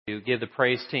to give the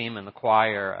praise team and the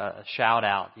choir a shout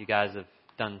out. You guys have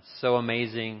done so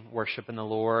amazing worship in the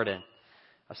Lord, and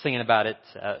I was thinking about it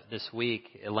this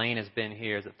week. Elaine has been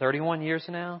here, is it 31 years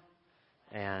now?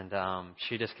 And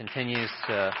she just continues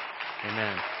to,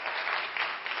 amen,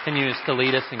 continues to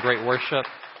lead us in great worship.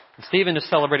 And Stephen just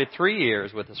celebrated 3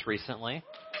 years with us recently.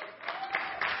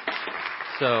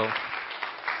 So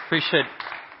appreciate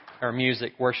our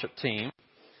music worship team.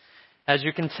 As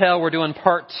you can tell, we're doing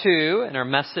part 2 in our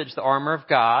message, The Armor of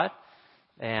God.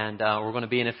 And we're going to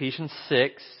be in Ephesians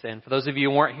 6. And for those of you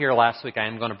who weren't here last week, I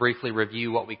am going to briefly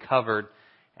review what we covered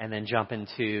and then jump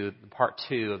into part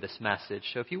 2 of this message.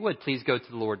 So if you would, please go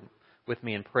to the Lord with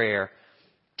me in prayer.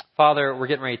 Father, we're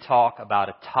getting ready to talk about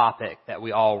a topic that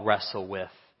we all wrestle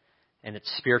with, and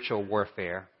it's spiritual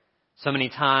warfare. So many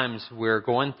times we're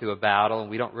going through a battle and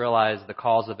we don't realize the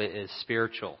cause of it is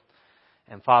spiritual.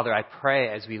 And Father, I pray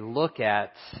as we look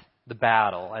at the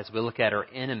battle, as we look at our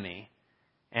enemy,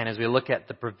 and as we look at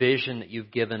the provision that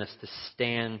you've given us to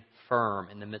stand firm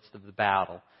in the midst of the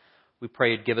battle, we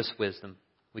pray you'd give us wisdom.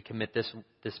 We commit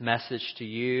this message to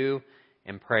you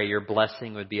and pray your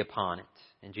blessing would be upon it.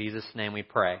 In Jesus' name we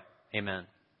pray. Amen.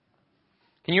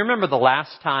 Can you remember the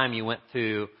last time you went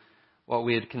through what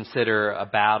we would consider a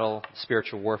battle,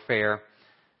 spiritual warfare?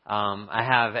 I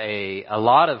have a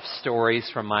lot of stories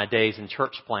from my days in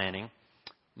church planning.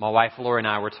 My wife Laura and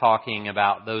I were talking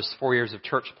about those 4 years of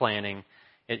church planning.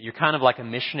 You're kind of like a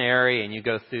missionary and you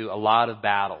go through a lot of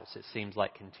battles. It seems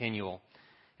like continual.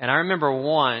 And I remember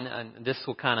one, and this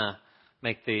will kind of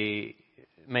make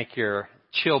your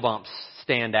chill bumps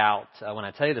stand out when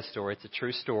I tell you the story. It's a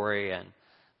true story and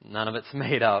none of it's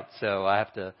made up. So I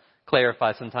have to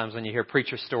clarify, sometimes when you hear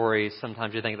preacher stories,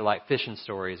 sometimes you think they're like fishing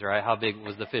stories, right? How big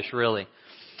was the fish really?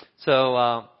 So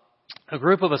a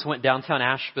group of us went downtown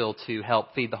Asheville to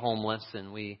help feed the homeless,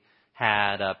 and we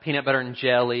had peanut butter and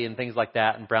jelly and things like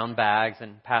that in brown bags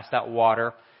and passed out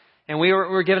water. And we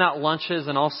were giving out lunches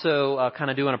and also kind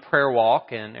of doing a prayer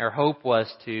walk, and our hope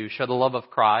was to show the love of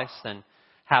Christ and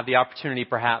have the opportunity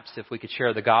perhaps if we could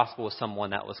share the gospel with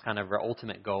someone. That was kind of our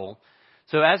ultimate goal.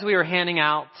 So as we were handing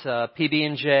out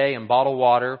PB&J and bottled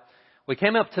water, we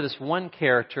came up to this one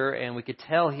character and we could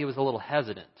tell he was a little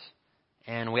hesitant.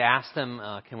 And we asked him,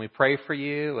 can we pray for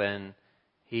you? And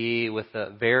he, with a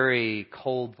very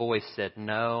cold voice, said,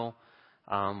 no.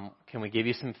 Can we give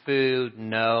you some food?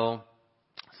 No.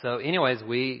 So anyways,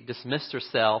 we dismissed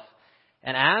ourselves.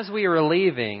 And as we were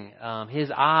leaving, his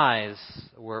eyes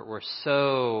were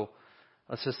so,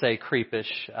 let's just say, creepish.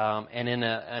 And in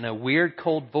a weird,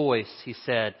 cold voice, he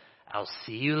said, I'll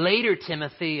see you later,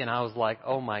 Timothy. And I was like,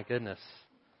 oh my goodness,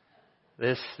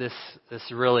 this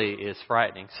really is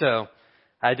frightening. So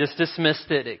I just dismissed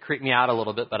it. It creeped me out a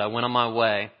little bit, but I went on my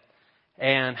way.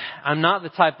 And I'm not the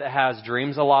type that has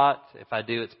dreams a lot. If I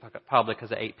do, it's probably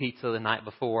because I ate pizza the night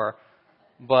before.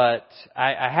 But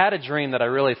I had a dream that I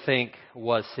really think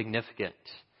was significant.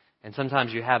 And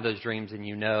sometimes you have those dreams and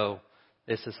you know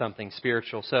this is something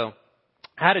spiritual. So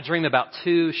I had a dream about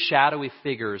 2 shadowy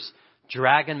figures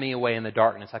dragging me away in the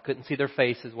darkness. I couldn't see their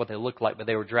faces, what they looked like, but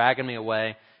they were dragging me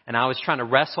away. And I was trying to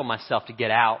wrestle myself to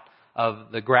get out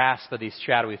of the grasp of these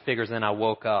shadowy figures. And then I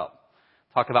woke up.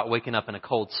 Talk about waking up in a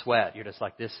cold sweat. You're just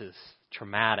like, this is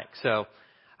traumatic. So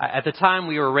at the time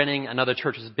we were renting another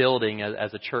church's building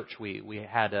as a church. We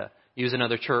had to use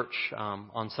another church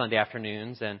on Sunday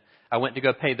afternoons. And I went to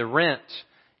go pay the rent.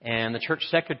 And the church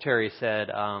secretary said,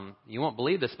 you won't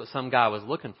believe this, but some guy was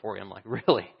looking for you. I'm like,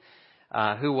 really?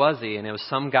 Who was he? And it was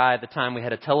some guy at the time. We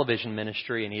had a television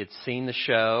ministry and he had seen the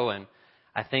show. And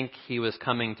I think he was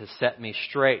coming to set me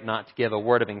straight, not to give a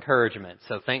word of encouragement.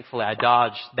 So thankfully I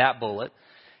dodged that bullet.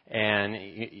 And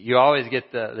you always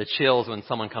get the chills when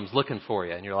someone comes looking for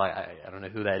you. And you're like, I don't know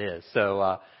who that is.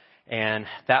 So, and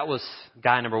that was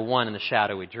guy number 1 in the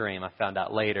shadowy dream. I found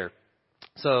out later.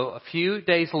 So a few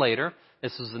days later,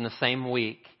 this was in the same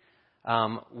week,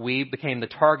 we became the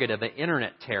target of an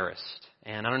internet terrorist.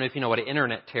 And I don't know if you know what an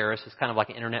internet terrorist is. Kind of like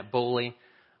an internet bully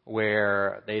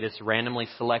where they just randomly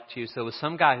select you. So it was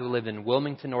some guy who lived in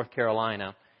Wilmington, North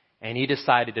Carolina, and he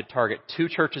decided to target 2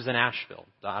 churches in Asheville.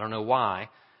 I don't know why.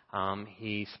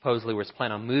 He supposedly was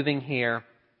planning on moving here.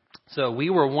 So we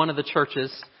were one of the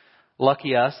churches,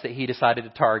 lucky us, that he decided to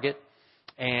target.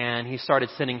 And he started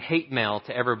sending hate mail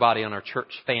to everybody on our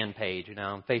church fan page. You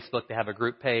know, on Facebook they have a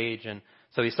group page. And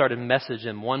so he started messaging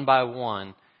them one by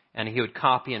one. And he would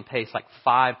copy and paste like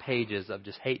 5 pages of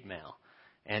just hate mail.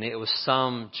 And it was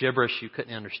some gibberish you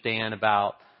couldn't understand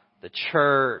about the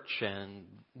church and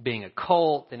being a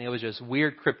cult. And it was just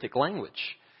weird, cryptic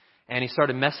language. And he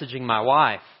started messaging my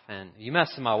wife. And you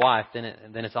mess with my wife, then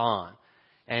it's on.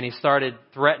 And he started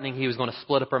threatening he was going to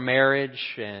split up her marriage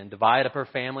and divide up her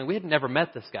family. We had never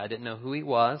met this guy, didn't know who he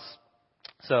was.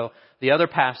 So the other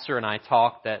pastor and I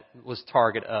talked that was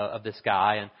target of this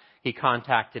guy, and he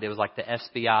contacted, it was like the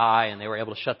FBI, and they were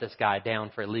able to shut this guy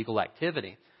down for illegal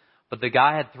activity. But the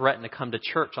guy had threatened to come to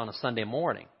church on a Sunday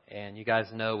morning. And you guys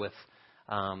know with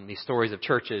these stories of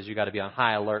churches, you got to be on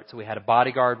high alert. So we had a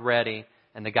bodyguard ready,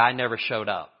 and the guy never showed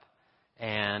up.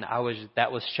 And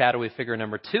that was shadowy figure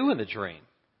number 2 in the dream.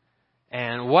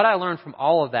 And what I learned from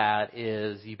all of that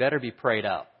is you better be prayed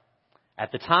up.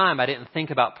 At the time, I didn't think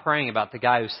about praying about the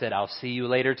guy who said, "I'll see you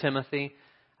later, Timothy."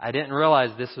 I didn't realize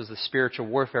this was a spiritual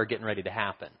warfare getting ready to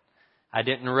happen. I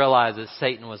didn't realize that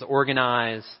Satan was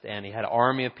organized and he had an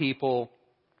army of people,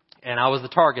 and I was the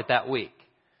target that week.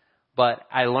 But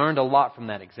I learned a lot from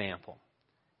that example.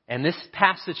 And this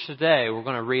passage today, we're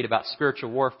going to read about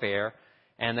spiritual warfare.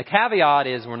 And the caveat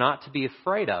is we're not to be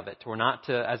afraid of it. We're not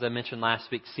to, as I mentioned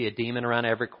last week, see a demon around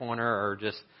every corner or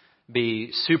just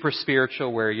be super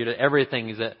spiritual where everything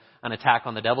is an attack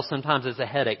on the devil. Sometimes it's a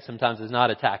headache. Sometimes it's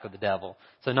not an attack of the devil.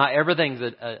 So not everything's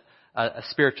a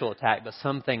spiritual attack, but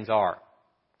some things are.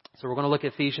 So we're going to look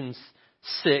at Ephesians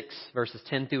 6, verses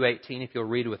 10 through 18, if you'll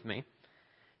read with me.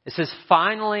 It says,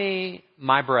 "Finally,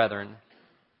 my brethren,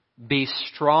 be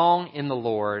strong in the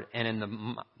Lord and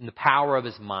in the power of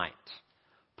His might.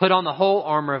 Put on the whole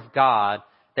armor of God,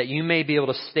 that you may be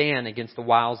able to stand against the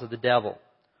wiles of the devil.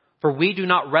 For we do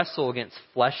not wrestle against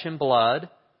flesh and blood,"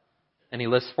 and he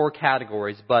lists 4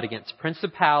 categories, "but against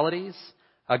principalities,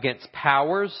 against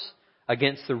powers,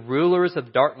 against the rulers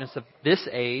of darkness of this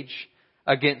age,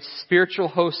 against spiritual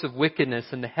hosts of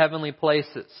wickedness in the heavenly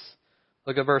places."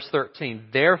 Look at verse 13.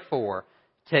 "Therefore,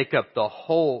 take up the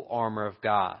whole armor of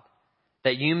God,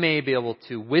 that you may be able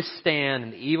to withstand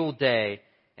an evil day,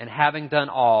 and having done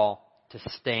all, to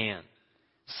stand.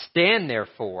 Stand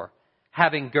therefore,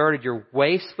 having girded your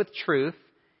waist with truth,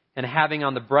 and having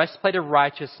on the breastplate of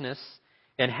righteousness,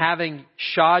 and having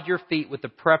shod your feet with the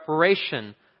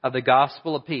preparation of the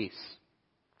gospel of peace.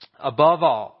 Above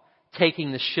all,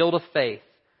 taking the shield of faith,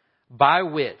 by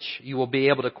which you will be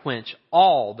able to quench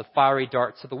all the fiery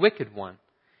darts of the wicked one,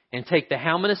 and take the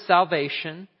helmet of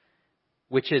salvation,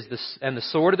 and the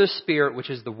sword of the Spirit, which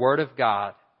is the word of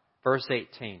God." Verse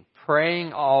 18,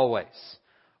 "Praying always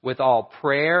with all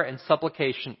prayer and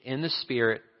supplication in the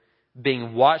Spirit,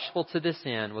 being watchful to this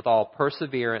end with all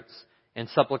perseverance and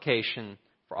supplication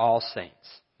for all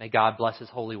saints." May God bless His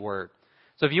holy word.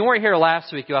 So if you weren't here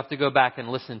last week, you'll have to go back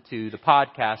and listen to the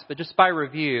podcast. But just by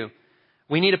review,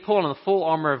 we need to pull on the full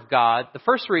armor of God. The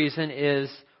first reason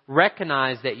is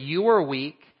recognize that you are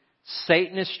weak,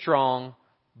 Satan is strong,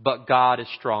 but God is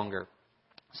stronger.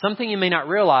 Something you may not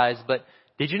realize, but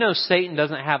did you know Satan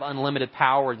doesn't have unlimited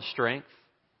power and strength?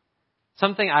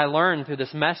 Something I learned through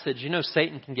this message,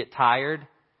 Satan can get tired.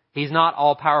 He's not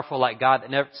all powerful like God.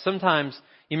 Sometimes,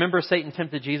 you remember Satan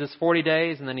tempted Jesus 40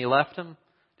 days and then he left him?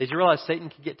 Did you realize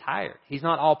Satan can get tired? He's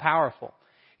not all powerful.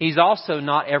 He's also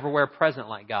not everywhere present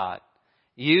like God.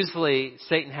 Usually,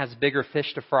 Satan has bigger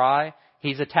fish to fry.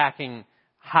 He's attacking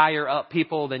higher up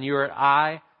people than you or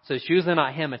I. So it's usually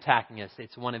not him attacking us.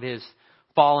 It's one of his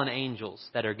fallen angels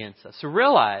that are against us. So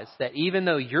realize that even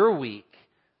though you're weak,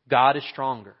 God is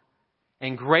stronger.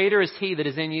 And greater is He that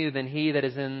is in you than he that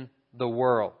is in the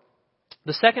world.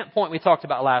 The second point we talked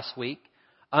about last week,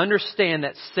 understand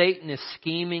that Satan is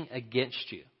scheming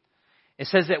against you. It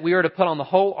says that we are to put on the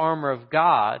whole armor of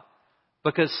God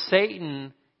because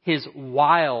Satan, his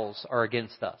wiles are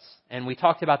against us. And we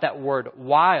talked about that word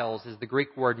wiles is the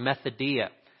Greek word methodia.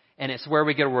 And it's where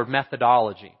we get a word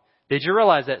methodology. Did you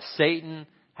realize that Satan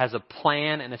has a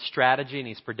plan and a strategy and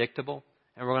he's predictable?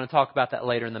 And we're going to talk about that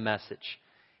later in the message.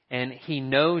 And he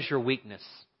knows your weakness.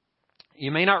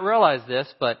 You may not realize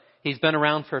this, but he's been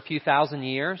around for a few thousand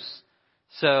years.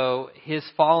 So his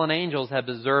fallen angels have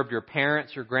observed your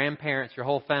parents, your grandparents, your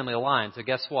whole family line. So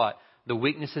guess what? The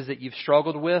weaknesses that you've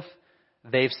struggled with,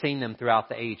 they've seen them throughout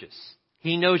the ages.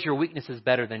 He knows your weaknesses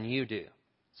better than you do.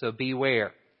 So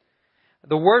beware.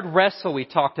 The word wrestle we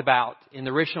talked about in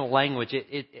the original language,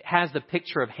 it has the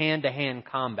picture of hand-to-hand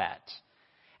combat.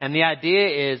 And the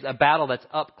idea is a battle that's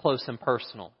up close and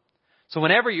personal. So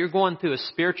whenever you're going through a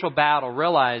spiritual battle,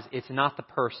 realize it's not the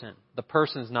person. The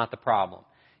person's not the problem.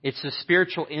 It's the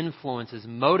spiritual influences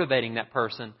motivating that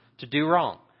person to do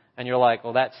wrong. And you're like,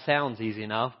 well, that sounds easy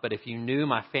enough, but if you knew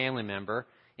my family member,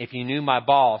 if you knew my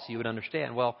boss, you would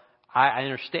understand. Well, I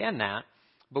understand that.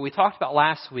 But we talked about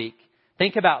last week,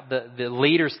 think about the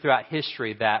leaders throughout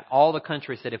history that all the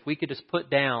countries said, if we could just put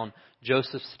down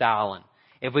Joseph Stalin,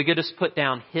 if we could just put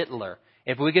down Hitler,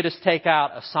 If we could just take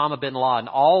out Osama bin Laden,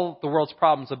 all the world's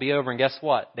problems would be over. And guess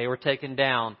what? They were taken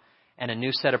down and a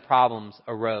new set of problems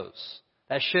arose.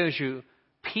 That shows you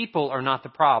people are not the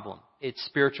problem. It's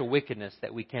spiritual wickedness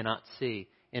that we cannot see,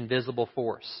 invisible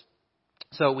force.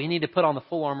 So we need to put on the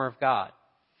full armor of God.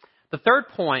 The third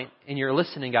point in your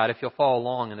listening guide, if you'll follow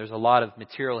along, and there's a lot of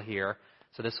material here,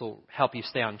 so this will help you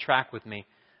stay on track with me.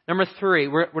 Number 3,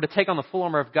 we're to take on the full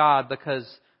armor of God because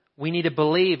we need to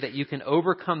believe that you can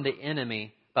overcome the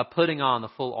enemy by putting on the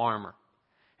full armor.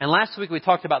 And last week we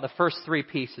talked about the first 3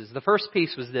 pieces. The first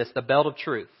piece was this, the belt of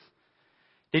truth.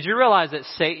 Did you realize that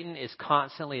Satan is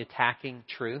constantly attacking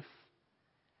truth?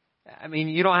 I mean,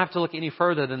 you don't have to look any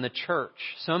further than the church.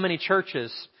 So many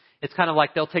churches, it's kind of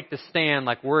like they'll take the stand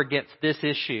like we're against this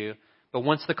issue, but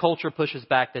once the culture pushes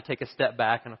back, they take a step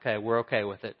back and okay, we're okay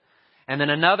with it. And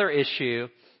then another issue,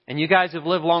 and you guys have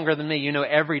lived longer than me, you know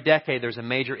every decade there's a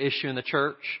major issue in the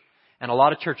church, and a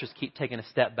lot of churches keep taking a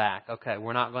step back. Okay,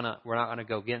 we're not gonna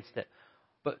go against it.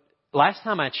 But last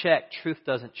time I checked, truth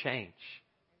doesn't change.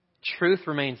 Truth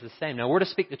remains the same. Now we're to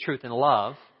speak the truth in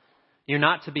love. You're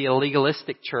not to be a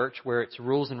legalistic church where it's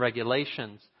rules and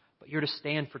regulations, but you're to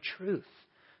stand for truth.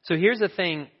 So here's the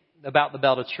thing about the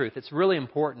belt of truth. It's really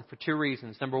important for 2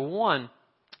 reasons. Number 1,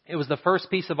 it was the first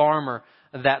piece of armor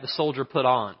that the soldier put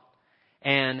on.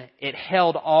 And it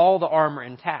held all the armor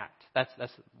intact. That's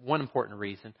one important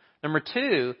reason. Number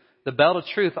 2, the belt of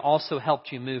truth also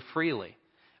helped you move freely.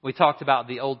 We talked about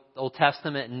the Old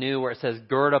Testament and New where it says,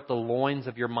 gird up the loins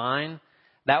of your mind.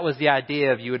 That was the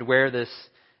idea of you would wear this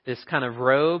kind of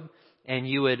robe and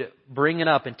you would bring it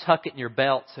up and tuck it in your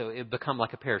belt so it would become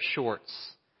like a pair of shorts.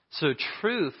 So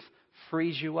truth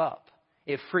frees you up.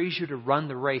 It frees you to run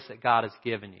the race that God has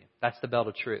given you. That's the belt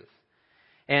of truth.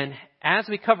 And as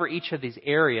we cover each of these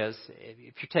areas,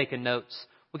 if you're taking notes,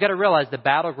 we've got to realize the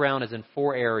battleground is in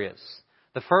 4 areas.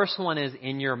 The first one is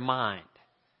in your mind.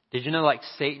 Did you know like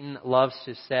Satan loves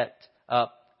to set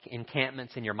up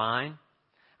encampments in your mind?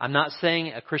 I'm not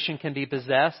saying a Christian can be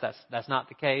possessed. That's not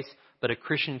the case. But a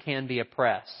Christian can be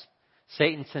oppressed.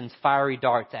 Satan sends fiery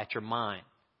darts at your mind.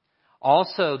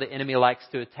 Also, the enemy likes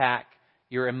to attack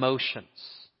your emotions.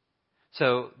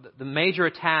 So the major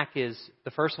attack is,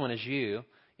 the first one is you,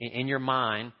 in your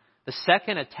mind. The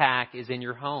second attack is in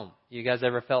your home. You guys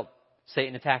ever felt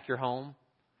Satan attack your home?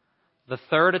 The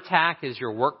third attack is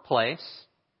your workplace.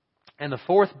 And the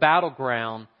fourth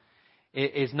battleground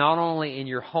is not only in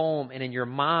your home and in your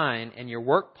mind and your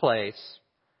workplace,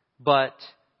 but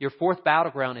your fourth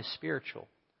battleground is spiritual.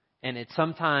 And it's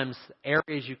sometimes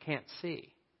areas you can't see.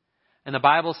 And the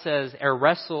Bible says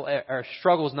our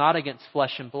struggle is not against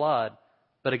flesh and blood,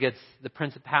 but against the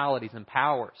principalities and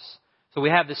powers. So we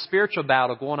have this spiritual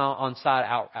battle going on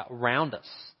out around us.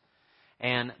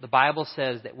 And the Bible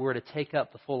says that we're to take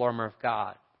up the full armor of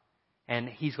God. And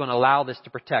He's going to allow this to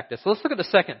protect us. So let's look at the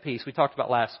second piece we talked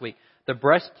about last week. The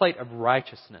breastplate of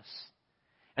righteousness.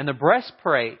 And the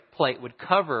breastplate would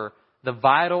cover the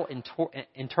vital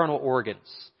internal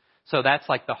organs. So that's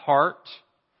like the heart.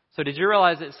 So did you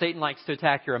realize that Satan likes to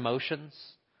attack your emotions?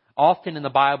 Often in the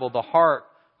Bible, the heart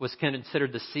was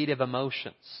considered the seat of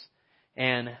emotions.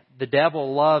 And the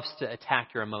devil loves to attack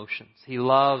your emotions. He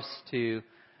loves to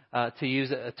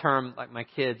use a term like my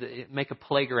kids, make a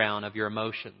playground of your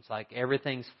emotions. Like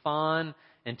everything's fun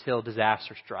until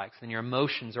disaster strikes and your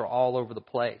emotions are all over the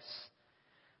place.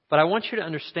 But I want you to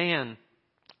understand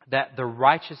that the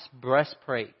righteous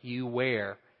breastplate you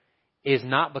wear is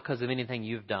not because of anything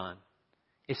you've done.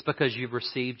 It's because you've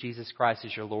received Jesus Christ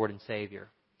as your Lord and Savior.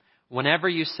 Whenever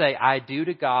you say, I do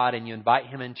to God, and you invite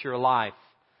Him into your life,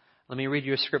 let me read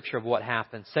you a scripture of what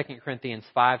happens. 2 Corinthians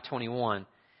 5:21.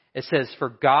 It says, for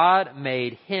God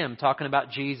made Him, talking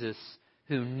about Jesus,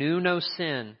 who knew no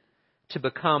sin, to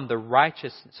become the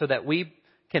righteous, so that we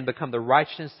can become the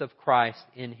righteousness of Christ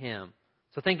in Him.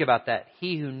 So think about that.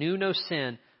 He who knew no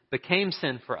sin became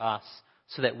sin for us,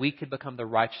 so that we could become the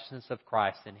righteousness of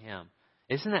Christ in Him.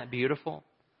 Isn't that beautiful?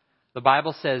 The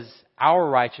Bible says our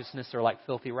righteousness are like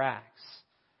filthy rags.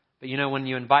 But you know, when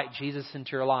you invite Jesus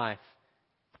into your life,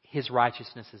 His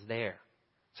righteousness is there.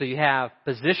 So you have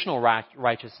positional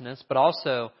righteousness, but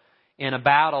also in a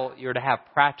battle, you're to have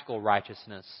practical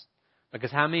righteousness.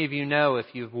 Because how many of you know if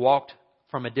you've walked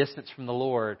from a distance from the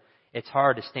Lord, it's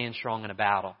hard to stand strong in a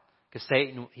battle? Because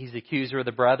Satan, he's the accuser of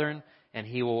the brethren, and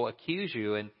he will accuse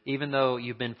you. And even though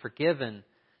you've been forgiven,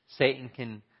 Satan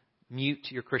can mute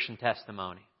your Christian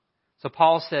testimony. So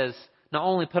Paul says, not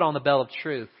only put on the belt of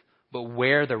truth, but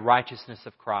wear the righteousness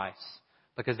of Christ.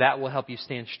 Because that will help you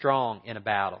stand strong in a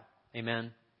battle.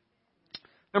 Amen.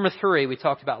 Number 3, we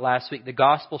talked about last week, the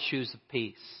gospel shoes of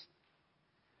peace.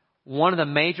 one of the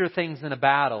major things in a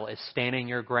battle is standing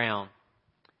your ground.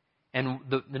 And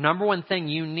the number one thing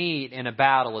you need in a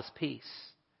battle is peace.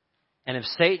 And if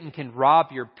Satan can rob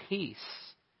your peace,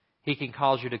 he can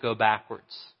cause you to go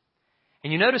backwards.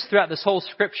 And you notice throughout this whole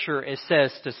scripture, it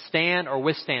says to stand or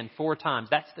withstand 4 times.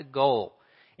 That's the goal.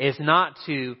 Is not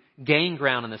to gain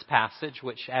ground in this passage,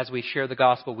 which as we share the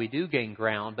gospel, we do gain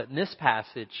ground. But in this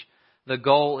passage, the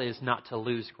goal is not to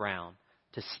lose ground,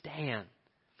 to stand.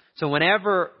 So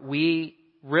whenever we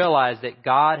realize that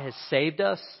God has saved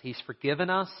us, He's forgiven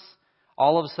us,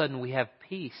 all of a sudden we have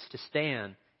peace to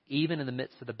stand, even in the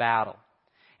midst of the battle.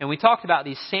 And we talked about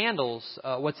these sandals.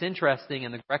 What's interesting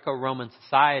in the Greco-Roman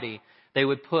society, they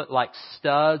would put like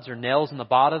studs or nails in the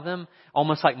bottom of them,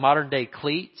 almost like modern day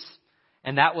cleats.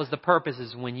 And that was the purpose,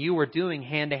 is when you were doing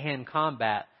hand-to-hand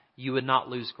combat, you would not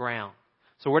lose ground.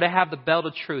 So we're to have the belt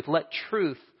of truth. Let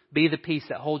truth be the piece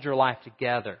that holds your life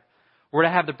together. We're to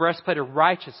have the breastplate of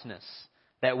righteousness,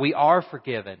 that we are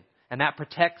forgiven, and that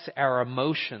protects our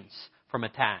emotions from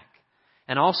attack.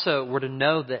 And also, we're to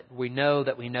know that we know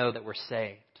that we're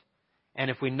saved.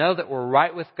 And if we know that we're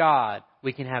right with God,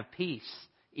 we can have peace,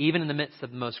 even in the midst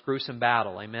of the most gruesome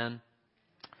battle. Amen?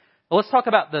 Well, let's talk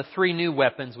about the 3 new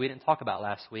weapons we didn't talk about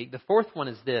last week. The 4th one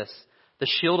is this, the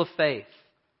shield of faith.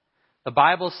 The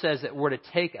Bible says that we're to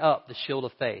take up the shield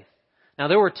of faith. Now,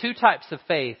 there were 2 types of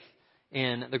faith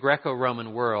in the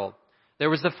Greco-Roman world. There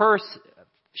was the first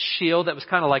shield that was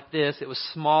kind of like this. It was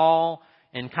small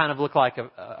and kind of looked like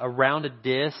a rounded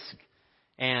disc.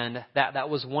 And that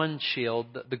was one shield.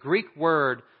 The Greek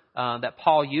word that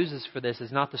Paul uses for this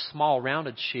is not the small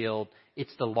rounded shield.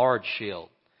 It's the large shield.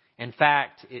 In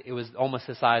fact, it was almost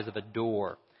the size of a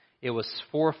door. It was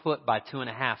 4 foot by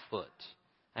 2.5 foot.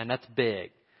 And that's big.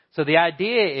 So the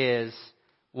idea is,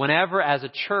 whenever as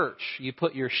a church you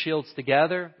put your shields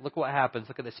together, look what happens.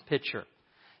 Look at this picture.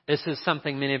 This is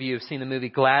something many of you have seen the movie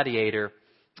Gladiator.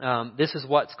 This is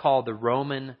what's called the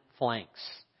Roman flanks.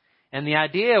 And the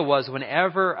idea was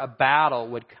whenever a battle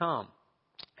would come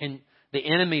and the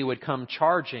enemy would come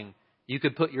charging, you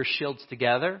could put your shields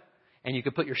together and you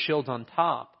could put your shields on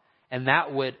top. And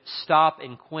that would stop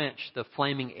and quench the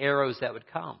flaming arrows that would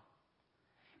come.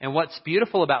 And what's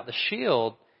beautiful about the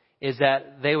shield is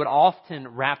that they would often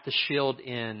wrap the shield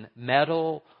in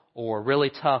metal or really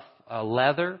tough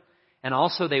leather. And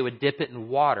also they would dip it in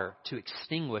water to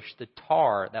extinguish the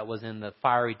tar that was in the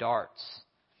fiery darts.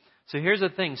 So here's the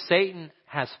thing. Satan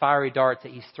has fiery darts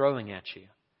that he's throwing at you.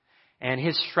 And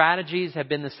his strategies have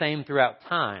been the same throughout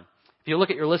time. If you look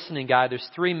at your listening guide, there's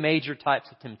 3 major types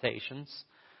of temptations.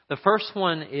 The first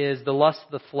one is the lust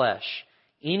of the flesh.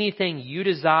 Anything you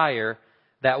desire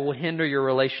that will hinder your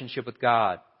relationship with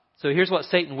God. So here's what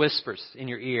Satan whispers in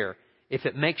your ear. If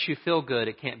it makes you feel good,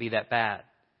 it can't be that bad.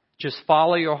 Just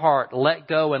follow your heart, let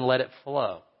go and let it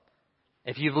flow.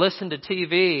 If you've listened to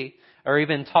TV or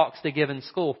even talks they give in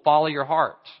school, follow your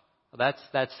heart. Well,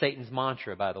 that's Satan's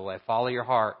mantra, by the way. Follow your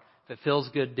heart. If it feels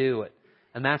good, do it.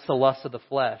 And that's the lust of the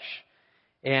flesh.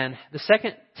 And the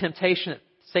second temptation that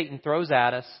Satan throws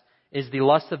at us is the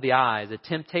lust of the eyes, a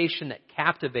temptation that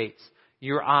captivates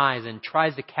your eyes and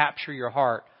tries to capture your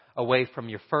heart away from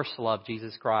your first love,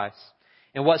 Jesus Christ.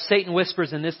 And what Satan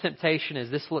whispers in this temptation is,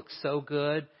 this looks so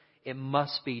good, it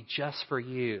must be just for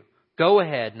you. Go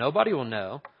ahead, nobody will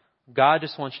know. God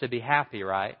just wants you to be happy,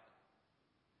 right?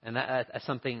 And that's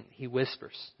something he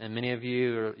whispers. And many of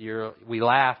you, we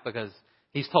laugh because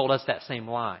he's told us that same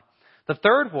lie. The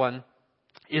third one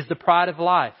is the pride of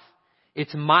life.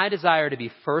 It's my desire to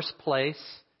be first place,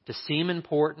 to seem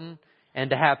important, and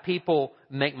to have people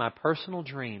make my personal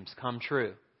dreams come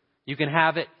true. You can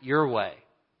have it your way,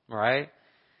 right?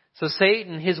 So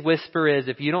Satan, his whisper is,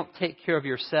 if you don't take care of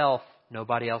yourself,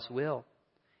 nobody else will.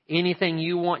 Anything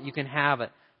you want, you can have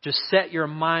it. Just set your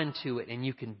mind to it and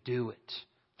you can do it.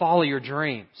 Follow your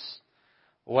dreams.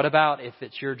 What about if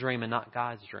it's your dream and not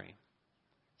God's dream?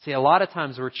 See, a lot of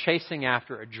times we're chasing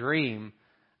after a dream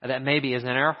that maybe is in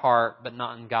our heart, but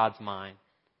not in God's mind.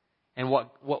 And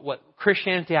what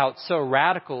Christianity, how it's so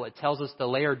radical, it tells us to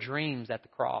lay our dreams at the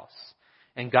cross.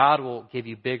 And God will give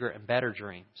you bigger and better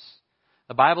dreams.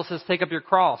 The Bible says take up your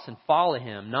cross and follow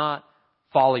Him, not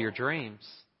follow your dreams,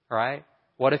 right?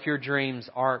 What if your dreams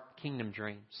aren't kingdom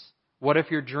dreams? What if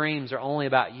your dreams are only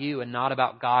about you and not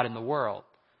about God and the world?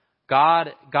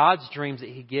 God's dreams that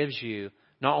He gives you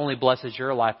not only blesses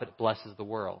your life, but it blesses the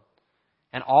world.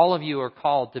 And all of you are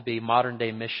called to be modern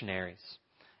day missionaries.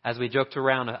 As we joked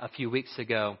around a few weeks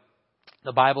ago,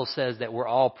 the Bible says that we're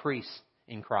all priests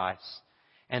in Christ.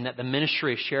 And that the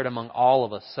ministry is shared among all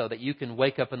of us so that you can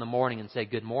wake up in the morning and say,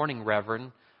 good morning,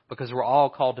 Reverend, because we're all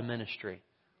called to ministry.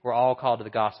 We're all called to the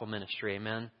gospel ministry.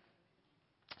 Amen.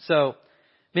 So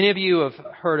many of you have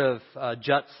heard of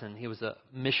Judson. He was a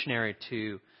missionary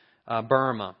to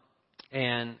Burma,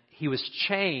 and he was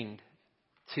chained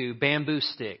to bamboo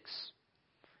sticks.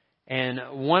 And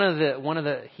one of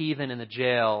the heathen in the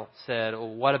jail said,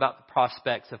 well, what about the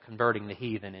prospects of converting the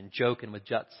heathen, and joking with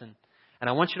Judson. And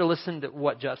I want you to listen to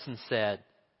what Judson said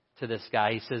to this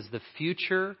guy. He says, the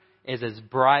future is as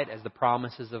bright as the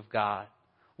promises of God.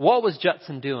 What was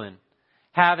Judson doing?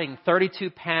 Having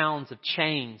 32 pounds of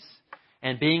chains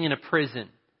and being in a prison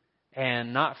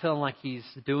and not feeling like he's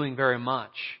doing very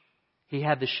much. He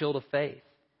had the shield of faith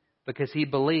because he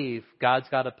believed God's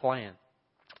got a plan.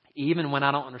 Even when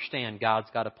I don't understand, God's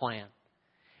got a plan.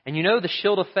 And you know the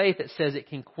shield of faith, it says it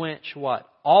can quench what?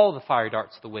 All the fiery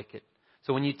darts of the wicked.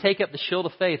 So when you take up the shield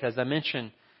of faith, as I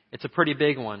mentioned, it's a pretty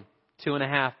big one,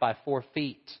 2.5 by 4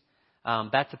 feet.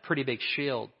 That's a pretty big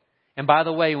shield. And by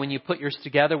the way, when you put yours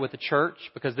together with the church,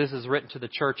 because this is written to the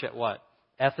church at what?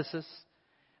 Ephesus.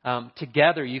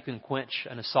 Together you can quench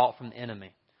an assault from the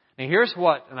enemy. Now here's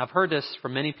what, and I've heard this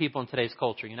from many people in today's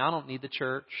culture. I don't need the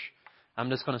church. I'm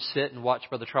just going to sit and watch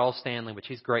Brother Charles Stanley, which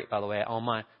he's great, by the way, on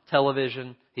my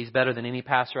television. He's better than any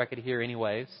pastor I could hear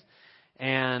anyways.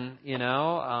 And,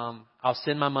 I'll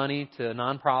send my money to a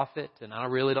nonprofit, and I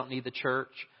really don't need the church.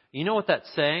 You know what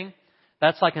that's saying?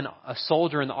 That's like a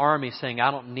soldier in the army saying, I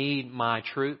don't need my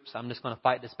troops. I'm just going to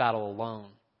fight this battle alone.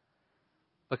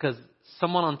 Because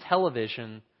someone on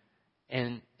television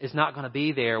is not going to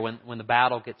be there when the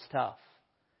battle gets tough.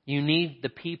 You need the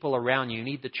people around you. You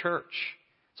need the church.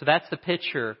 So that's the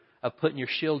picture of putting your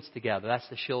shields together. That's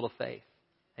the shield of faith.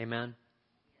 Amen.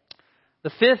 The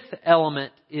fifth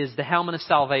element is the helmet of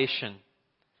salvation.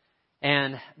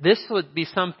 And this would be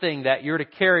something that you're to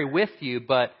carry with you,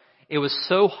 but it was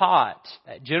so hot,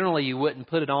 generally you wouldn't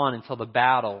put it on until the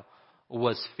battle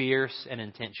was fierce and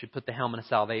intense. You'd put the helmet of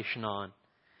salvation on.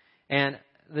 And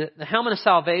the helmet of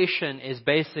salvation is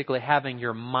basically having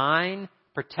your mind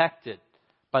protected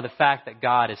by the fact that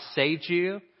God has saved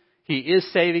you. He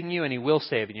is saving you and He will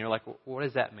save you. And you're like, what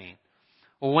does that mean?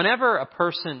 Well, whenever a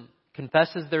person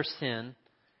confesses their sin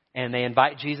and they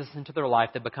invite Jesus into their life,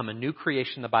 they become a new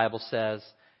creation, the Bible says.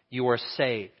 You are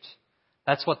saved.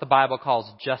 That's what the Bible calls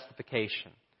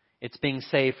justification. It's being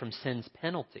saved from sin's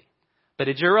penalty. But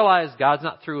did you realize God's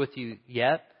not through with you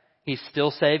yet? He's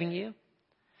still saving you.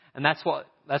 And that's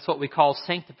what we call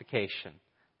sanctification.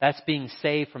 That's being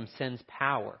saved from sin's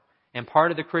power. And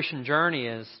part of the Christian journey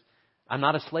is I'm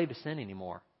not a slave to sin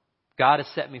anymore. God has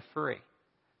set me free.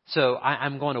 So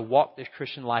I'm going to walk this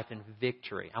Christian life in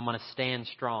victory. I'm going to stand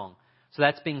strong. So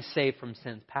that's being saved from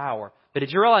sin's power. But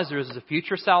did you realize there is a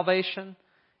future salvation?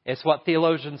 It's what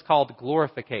theologians call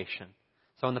glorification.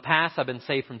 So in the past, I've been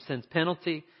saved from sin's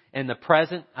penalty. In the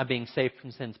present, I'm being saved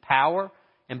from sin's power.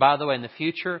 And by the way, in the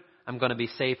future, I'm going to be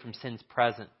saved from sin's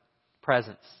presence.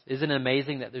 Isn't it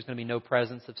amazing that there's going to be no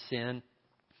presence of sin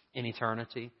in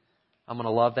eternity? I'm going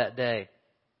to love that day.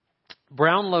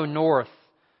 Brownlow North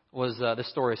was, this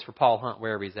story is for Paul Hunt,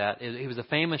 wherever he's at. He was a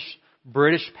famous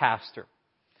British pastor.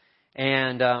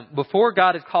 And before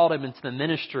God had called him into the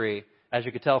ministry, as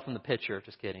you could tell from the picture,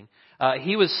 just kidding,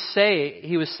 he was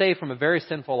saved from a very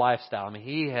sinful lifestyle. I mean,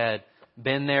 he had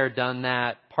been there, done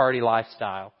that, party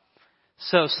lifestyle.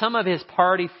 So some of his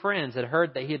party friends had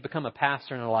heard that he had become a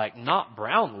pastor and they're like, not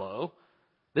Brownlow.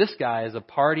 This guy is a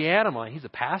party animal. He's a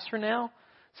pastor now?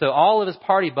 So all of his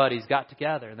party buddies got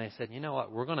together and they said, you know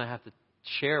what, we're going to have to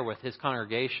share with his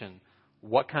congregation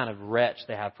what kind of wretch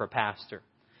they have for a pastor.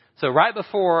 So right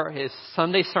before his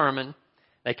Sunday sermon,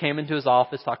 they came into his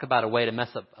office, talk about a way to mess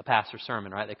up a pastor's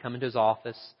sermon, right? They come into his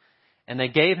office and they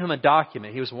gave him a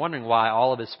document. He was wondering why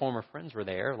all of his former friends were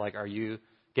there. Like, are you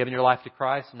giving your life to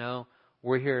Christ? No,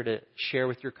 we're here to share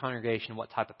with your congregation what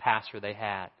type of pastor they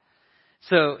had.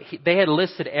 So they had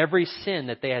listed every sin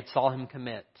that they had saw him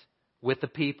commit with the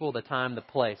people, the time, the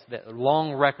place, the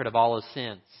long record of all his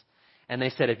sins. And they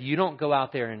said, if you don't go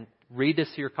out there and read this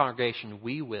to your congregation,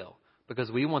 we will, because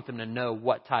we want them to know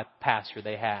what type of pastor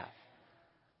they have.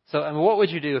 So, what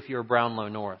would you do if you were Brownlow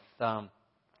North?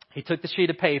 He took the sheet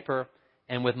of paper,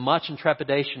 and with much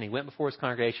intrepidation, he went before his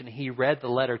congregation, and he read the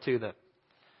letter to them.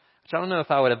 Which I don't know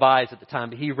if I would advise at the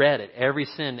time, but he read it. Every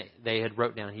sin they had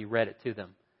wrote down, he read it to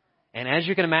them. And as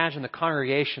you can imagine, the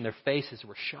congregation, their faces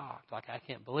were shocked. Like, I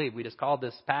can't believe we just called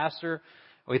this pastor.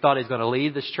 We thought he's going to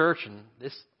lead this church, and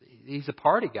he's a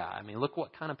party guy. I mean, look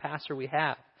what kind of pastor we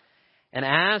have. And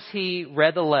as he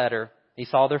read the letter, he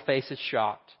saw their faces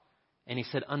shocked. And he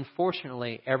said,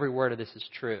 unfortunately, every word of this is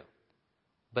true.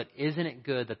 But isn't it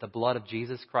good that the blood of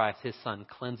Jesus Christ, His Son,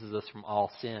 cleanses us from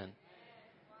all sin?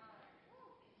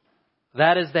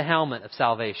 That is the helmet of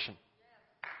salvation.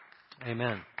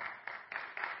 Amen.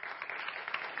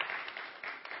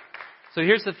 So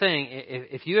here's the thing.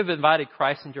 If you have invited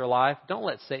Christ into your life, don't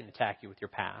let Satan attack you with your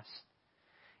past.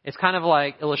 It's kind of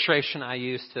like illustration I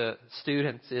use to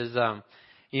students is,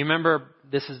 you remember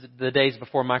this is the days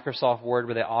before Microsoft Word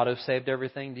where they auto-saved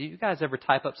everything. Do you guys ever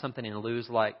type up something and lose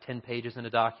like 10 pages in a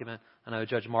document? I know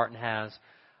Judge Martin has.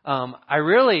 I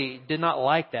really did not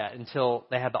like that until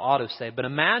they had the auto-save. But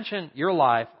imagine your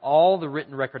life, all the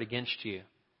written record against you.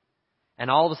 And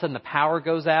all of a sudden the power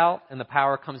goes out and the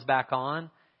power comes back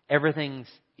on. Everything's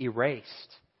erased.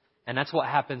 And that's what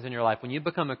happens in your life. When you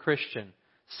become a Christian,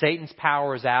 Satan's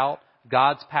power is out,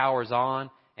 God's power is on,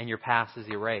 and your past is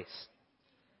erased.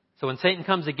 So when Satan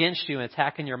comes against you and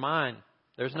attacking your mind,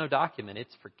 there's no document.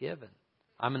 It's forgiven.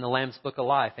 I'm in the Lamb's Book of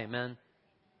Life. Amen.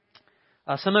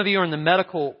 Some of you are in the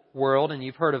medical world, and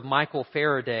you've heard of Michael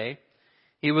Faraday.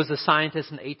 He was a scientist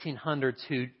in the 1800s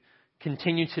who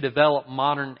continued to develop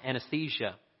modern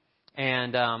anesthesia.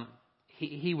 And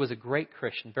he was a great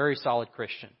Christian, very solid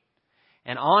Christian.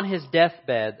 And on his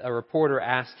deathbed, a reporter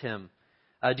asked him,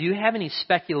 do you have any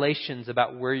speculations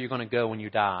about where you're going to go when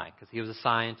you die? Because he was a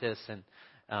scientist,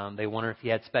 and they wondered if he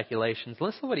had speculations.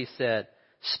 Listen to what he said.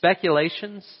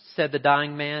 Speculations, said the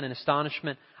dying man in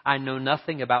astonishment. I know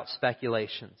nothing about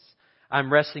speculations.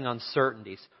 I'm resting on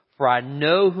certainties. For I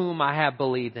know whom I have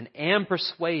believed and am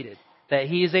persuaded that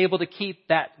he is able to keep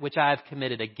that which I have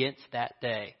committed against that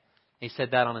day. He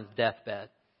said that on his deathbed.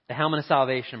 The helmet of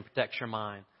salvation protects your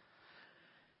mind.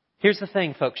 Here's the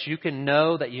thing, folks. You can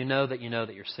know that you know that you know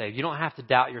that you're saved. You don't have to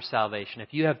doubt your salvation.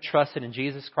 If you have trusted in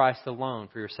Jesus Christ alone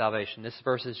for your salvation, this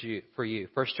verse is for you.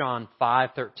 1 John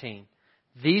 5:13.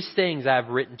 These things I have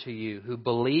written to you who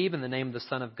believe in the name of the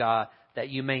Son of God, that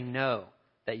you may know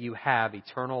that you have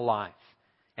eternal life,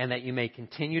 and that you may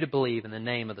continue to believe in the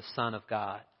name of the Son of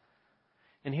God.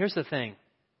 And here's the thing.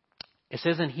 It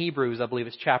says in Hebrews, I believe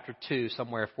it's chapter 2,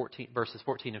 somewhere verses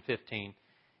 14 and 15.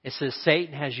 It says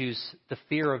Satan has used the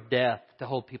fear of death to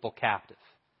hold people captive.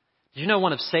 Did you know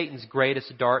one of Satan's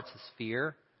greatest darts is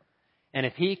fear? And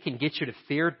if he can get you to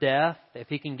fear death, if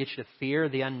he can get you to fear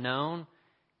the unknown,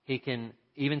 he can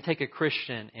even take a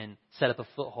Christian and set up a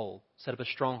foothold, set up a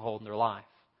stronghold in their life.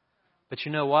 But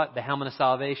you know what? The helmet of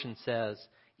salvation says,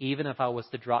 even if I was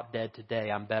to drop dead today,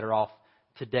 I'm better off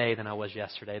today than I was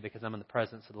yesterday because I'm in the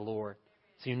presence of the Lord.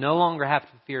 So you no longer have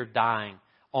to fear dying,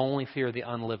 only fear the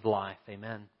unlived life.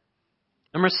 Amen.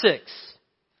 Number 6.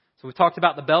 So we've talked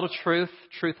about the belt of truth.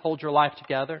 Truth holds your life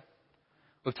together.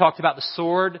 We've talked about the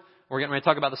sword. We're getting ready to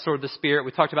talk about the sword of the Spirit.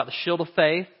 We talked about the shield of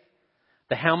faith,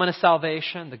 the helmet of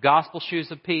salvation, the gospel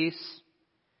shoes of peace,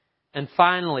 and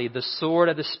finally the sword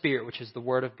of the Spirit, which is the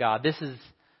Word of God. This is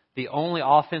the only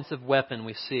offensive weapon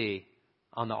we see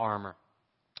on the armor.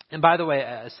 And by the way,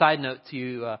 a side note to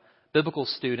you biblical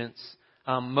students,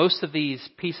 most of these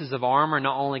pieces of armor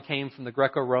not only came from the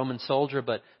Greco-Roman soldier,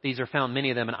 but these are found,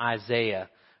 many of them, in Isaiah,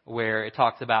 where it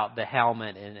talks about the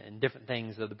helmet and different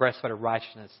things, the breastplate of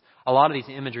righteousness. A lot of these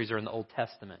imageries are in the Old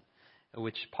Testament,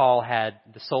 which Paul had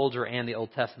the soldier and the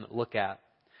Old Testament look at.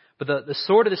 But the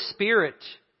sword of the Spirit,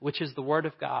 which is the Word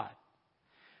of God.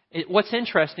 What's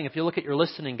interesting, if you look at your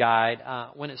listening guide,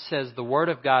 when it says the Word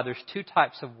of God, there's 2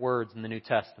 types of words in the New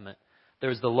Testament.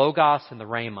 There's the Logos and the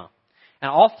Rhema. And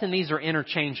often these are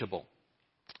interchangeable.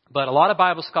 But a lot of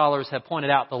Bible scholars have pointed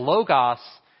out the Logos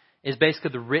is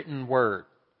basically the written Word.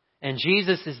 And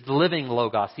Jesus is the living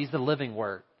Logos. He's the living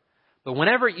Word. But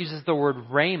whenever it uses the word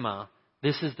Rhema,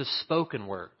 this is the spoken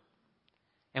Word.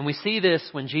 And we see this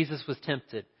when Jesus was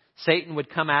tempted. Satan would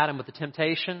come at him with the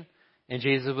temptation, and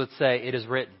Jesus would say, it is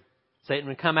written. Satan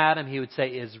would come at him, he would say,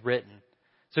 it is written.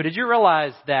 So did you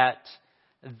realize that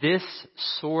this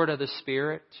sword of the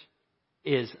Spirit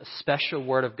is a special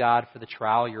word of God for the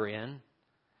trial you're in?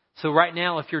 So right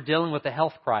now, if you're dealing with a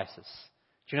health crisis,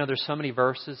 do you know there's so many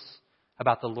verses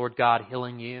about the Lord God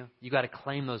healing you? You got to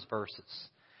claim those verses.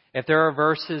 If there are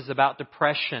verses about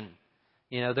depression,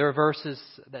 there are verses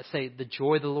that say the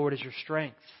joy of the Lord is your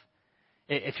strength.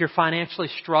 If you're financially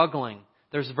struggling,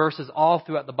 there's verses all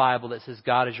throughout the Bible that says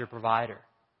God is your provider.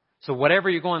 So whatever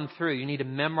you're going through, you need to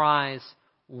memorize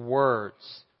words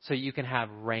so you can have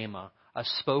Rhema, a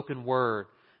spoken word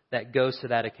that goes to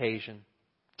that occasion.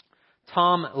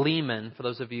 Tom Lehman, for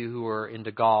those of you who are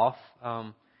into golf,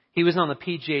 he was on the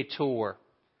PGA Tour.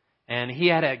 And he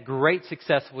had a great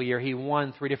successful year. He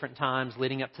won 3 different times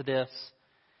leading up to this.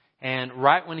 And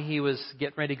right when he was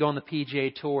getting ready to go on the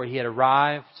PGA Tour, he had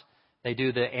arrived. They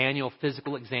do the annual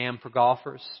physical exam for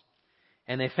golfers.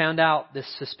 And they found out this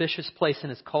suspicious place in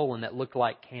his colon that looked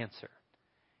like cancer.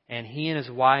 And he and his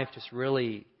wife just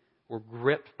really were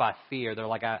gripped by fear. They're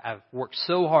like, I've worked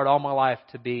so hard all my life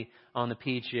to be on the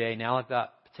PGA. Now I've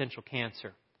got potential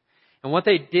cancer. And what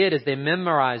they did is they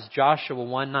memorized Joshua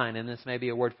 1:9, and this may be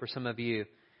a word for some of you.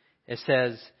 It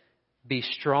says, be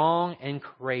strong and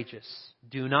courageous.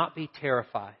 Do not be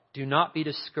terrified. Do not be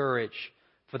discouraged,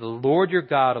 for the Lord your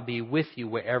God will be with you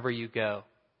wherever you go.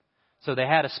 So they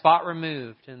had a spot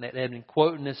removed, and they had been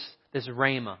quoting this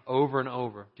rhema over and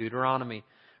over,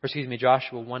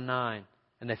 Joshua 1:9,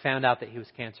 and they found out that he was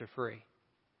cancer-free.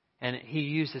 And he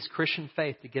used his Christian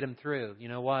faith to get him through. You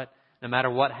know what? No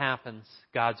matter what happens,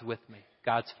 God's with me.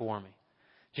 God's for me.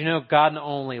 Do you know God not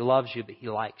only loves you, but He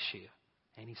likes you.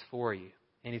 And He's for you.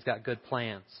 And He's got good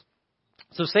plans.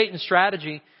 So Satan's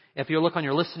strategy, if you look on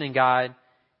your listening guide,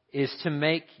 is to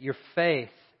make your faith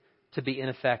to be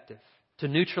ineffective. To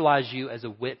neutralize you as a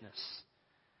witness.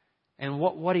 And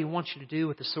what he wants you to do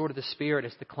with the sword of the Spirit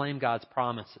is to claim God's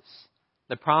promises.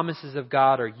 The promises of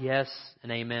God are yes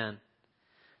and amen.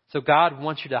 So God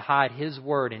wants you to hide His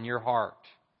word in your heart.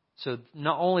 So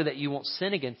not only that you won't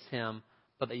sin against Him,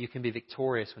 but that you can be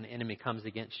victorious when the enemy comes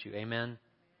against you. Amen?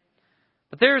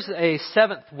 But there's a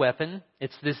seventh weapon.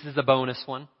 This is a bonus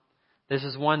one. This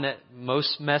is one that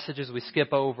most messages we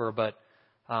skip over, but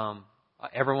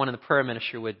everyone in the prayer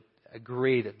ministry would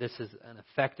agree that this is an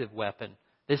effective weapon.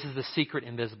 This is the secret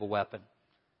invisible weapon.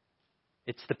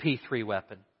 It's the P3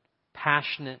 weapon.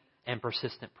 Passionate and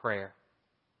persistent prayer.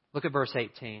 Look at verse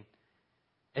 18.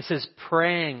 It says,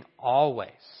 praying always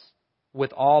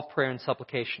with all prayer and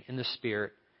supplication in the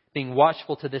Spirit, being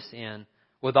watchful to this end,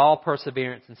 with all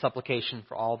perseverance and supplication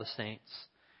for all the saints.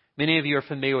 Many of you are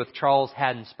familiar with Charles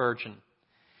Haddon Spurgeon.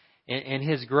 In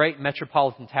his great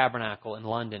Metropolitan Tabernacle in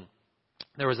London,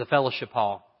 there was a fellowship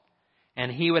hall. And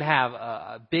he would have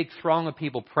a big throng of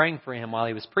people praying for him while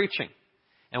he was preaching.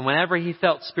 And whenever he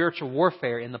felt spiritual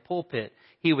warfare in the pulpit,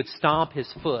 he would stomp his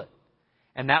foot.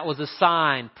 And that was a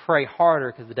sign, pray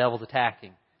harder because the devil's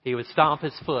attacking. He would stomp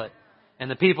his foot. And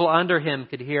the people under him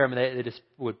could hear him and they just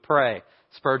would pray,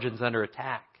 Spurgeon's under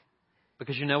attack.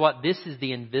 Because you know what? This is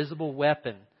the invisible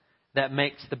weapon that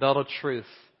makes the belt of truth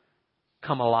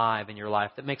come alive in your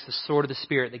life. That makes the sword of the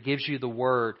Spirit, that gives you the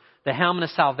word, the helmet of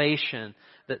salvation,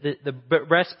 the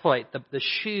breastplate, the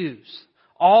shoes.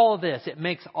 All of this, it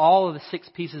makes all of the 6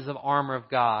 pieces of armor of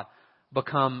God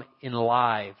become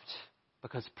enlivened.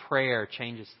 Because prayer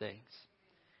changes things.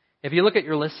 If you look at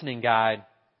your listening guide,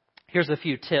 here's a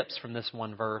few tips from this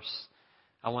one verse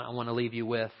I want to leave you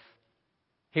with.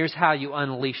 Here's how you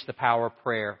unleash the power of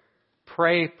prayer.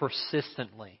 Pray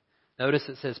persistently. Notice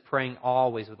it says praying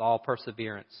always with all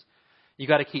perseverance. You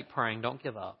got to keep praying. Don't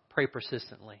give up. Pray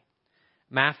persistently.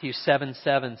 Matthew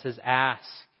 7:7 says, ask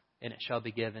and it shall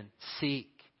be given. Seek,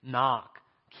 knock.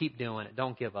 Keep doing it.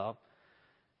 Don't give up.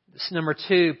 Number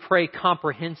 2, pray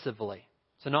comprehensively.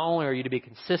 So not only are you to be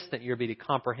consistent, you're to be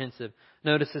comprehensive.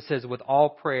 Notice it says, with all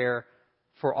prayer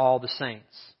for all the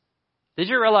saints. Did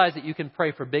you realize that you can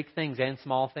pray for big things and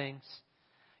small things?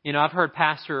 You know, I've heard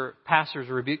pastors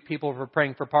rebuke people for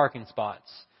praying for parking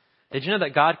spots. Did you know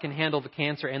that God can handle the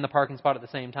cancer and the parking spot at the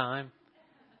same time?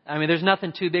 I mean, there's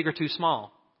nothing too big or too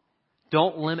small.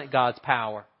 Don't limit God's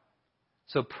power.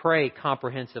 So pray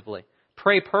comprehensively.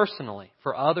 Pray personally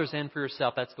for others and for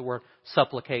yourself. That's the word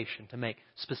supplication, to make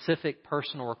specific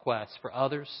personal requests for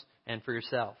others and for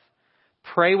yourself.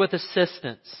 Pray with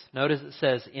assistance. Notice it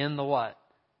says in the what?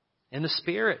 In the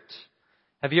Spirit.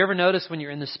 Have you ever noticed when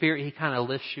you're in the Spirit, He kind of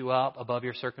lifts you up above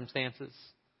your circumstances?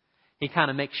 He kind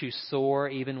of makes you soar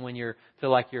even when you feel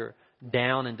like you're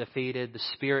down and defeated. The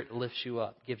Spirit lifts you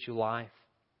up, gives you life.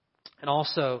 And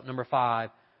also, number 5,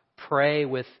 pray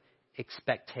with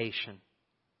expectation.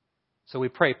 So we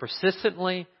pray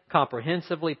persistently,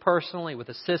 comprehensively, personally, with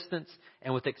assistance,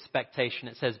 and with expectation.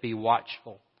 It says be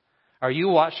watchful. Are you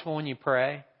watchful when you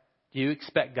pray? Do you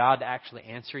expect God to actually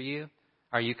answer you?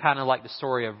 Are you kind of like the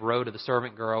story of Rhoda, the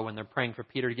servant girl, when they're praying for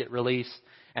Peter to get released,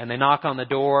 and they knock on the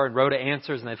door, and Rhoda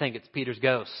answers, and they think it's Peter's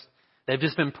ghost. They've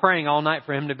just been praying all night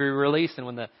for him to be released, and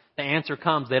when the answer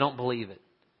comes, they don't believe it.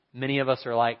 Many of us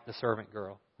are like the servant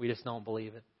girl. We just don't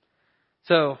believe it.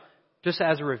 So, just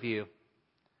as a review,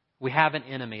 we have an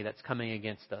enemy that's coming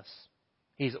against us.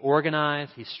 He's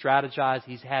organized, he's strategized,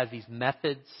 he has these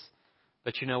methods.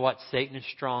 But you know what? Satan is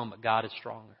strong, but God is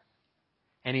stronger.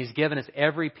 And He's given us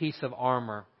every piece of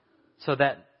armor so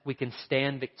that we can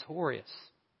stand victorious.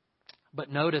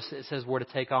 But notice it says we're to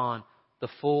take on the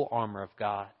full armor of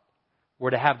God.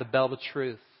 We're to have the belt of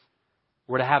truth.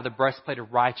 We're to have the breastplate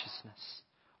of righteousness.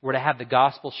 We're to have the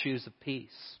gospel shoes of peace.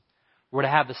 We're to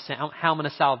have the helmet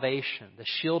of salvation, the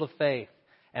shield of faith,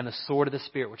 and the sword of the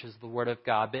Spirit, which is the Word of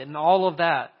God. But in all of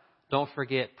that, don't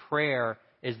forget, prayer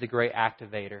is the great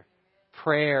activator.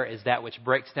 Prayer is that which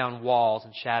breaks down walls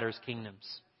and shatters kingdoms.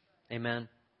 Amen.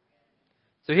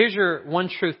 So here's your one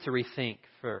truth to rethink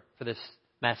for this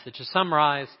message. To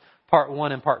summarize part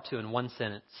 1 and part 2 in one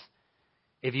sentence.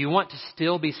 If you want to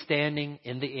still be standing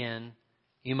in the end,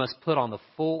 you must put on the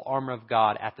full armor of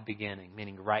God at the beginning,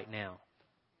 meaning right now,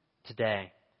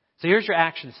 today. So here's your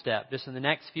action step. Just in the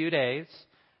next few days,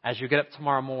 as you get up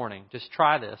tomorrow morning, just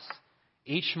try this.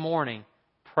 Each morning,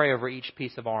 pray over each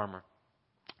piece of armor.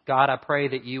 God, I pray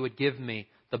that you would give me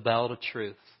the belt of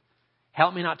truth.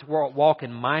 Help me not to walk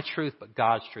in my truth, but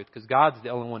God's truth, because God's the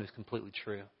only one who's completely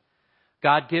true.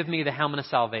 God, give me the helmet of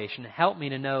salvation. Help me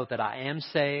to know that I am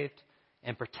saved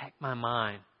and protect my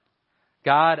mind.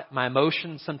 God, my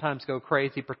emotions sometimes go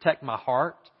crazy. Protect my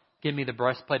heart. Give me the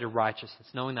breastplate of righteousness,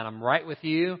 knowing that I'm right with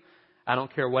you. I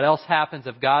don't care what else happens.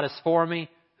 If God is for me,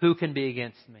 who can be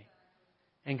against me?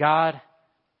 And God,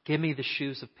 give me the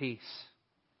shoes of peace.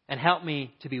 And help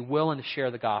me to be willing to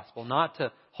share the gospel, not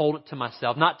to hold it to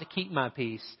myself, not to keep my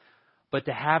peace, but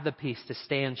to have the peace to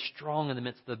stand strong in the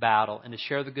midst of the battle and to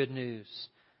share the good news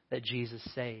that Jesus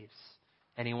saves.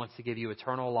 And He wants to give you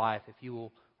eternal life if you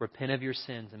will repent of your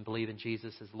sins and believe in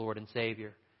Jesus as Lord and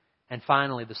Savior. And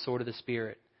finally, the sword of the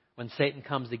Spirit. When Satan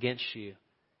comes against you,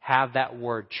 have that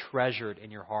word treasured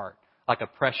in your heart like a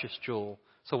precious jewel.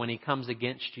 So when he comes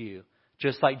against you,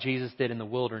 just like Jesus did in the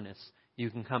wilderness, you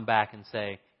can come back and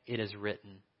say, it is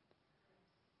written.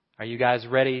 Are you guys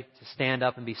ready to stand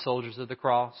up and be soldiers of the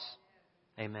cross?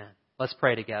 Amen. Let's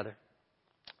pray together.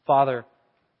 Father,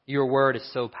 your word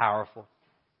is so powerful.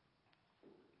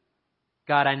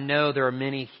 God, I know there are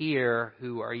many here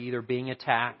who are either being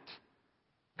attacked,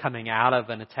 coming out of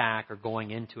an attack, or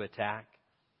going into attack.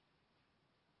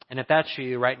 And if that's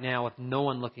you right now with no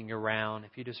one looking around,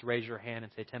 if you just raise your hand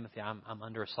and say, Timothy, I'm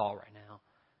under assault right now.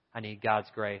 I need God's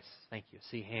grace. Thank you.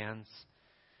 See hands.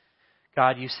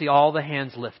 God, you see all the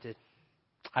hands lifted.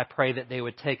 I pray that they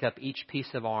would take up each piece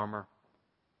of armor.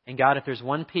 And God, if there's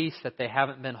one piece that they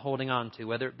haven't been holding on to,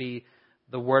 whether it be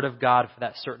the Word of God for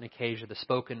that certain occasion, the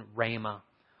spoken rhema,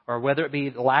 or whether it be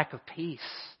the lack of peace,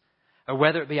 or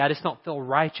whether it be I just don't feel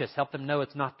righteous, help them know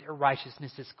it's not their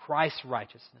righteousness, it's Christ's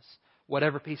righteousness.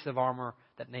 Whatever piece of armor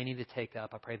that they need to take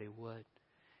up, I pray they would.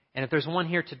 And if there's one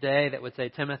here today that would say,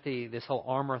 Timothy, this whole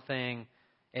armor thing,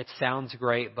 it sounds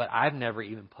great, but I've never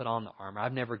even put on the armor.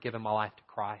 I've never given my life to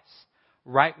Christ.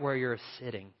 Right where you're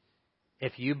sitting,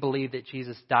 if you believe that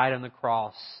Jesus died on the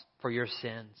cross for your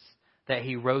sins, that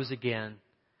He rose again,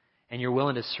 and you're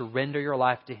willing to surrender your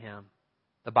life to Him,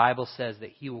 the Bible says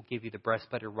that He will give you the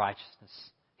breastplate of righteousness.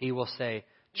 He will say,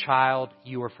 child,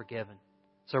 you are forgiven.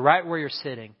 So right where you're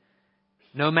sitting,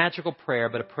 no magical prayer,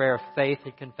 but a prayer of faith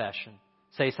and confession.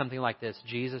 Say something like this: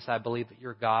 Jesus, I believe that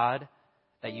you're God,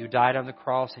 that you died on the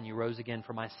cross and you rose again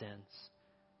for my sins.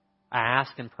 I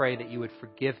ask and pray that you would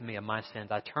forgive me of my sins.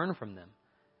 I turn from them.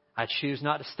 I choose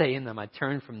not to stay in them. I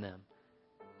turn from them.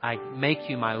 I make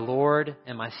you my Lord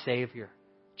and my Savior.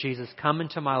 Jesus, come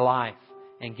into my life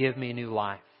and give me a new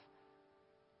life.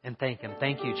 And thank Him.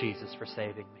 Thank you, Jesus, for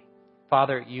saving me.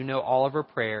 Father, you know all of our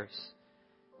prayers.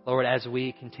 Lord, as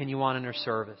we continue on in our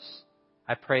service,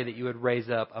 I pray that you would raise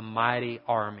up a mighty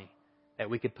army, that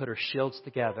we could put our shields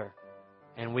together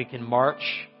and we can march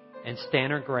and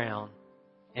stand our ground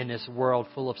in this world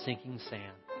full of sinking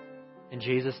sand. In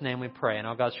Jesus' name we pray. And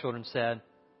all God's children said,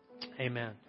 amen.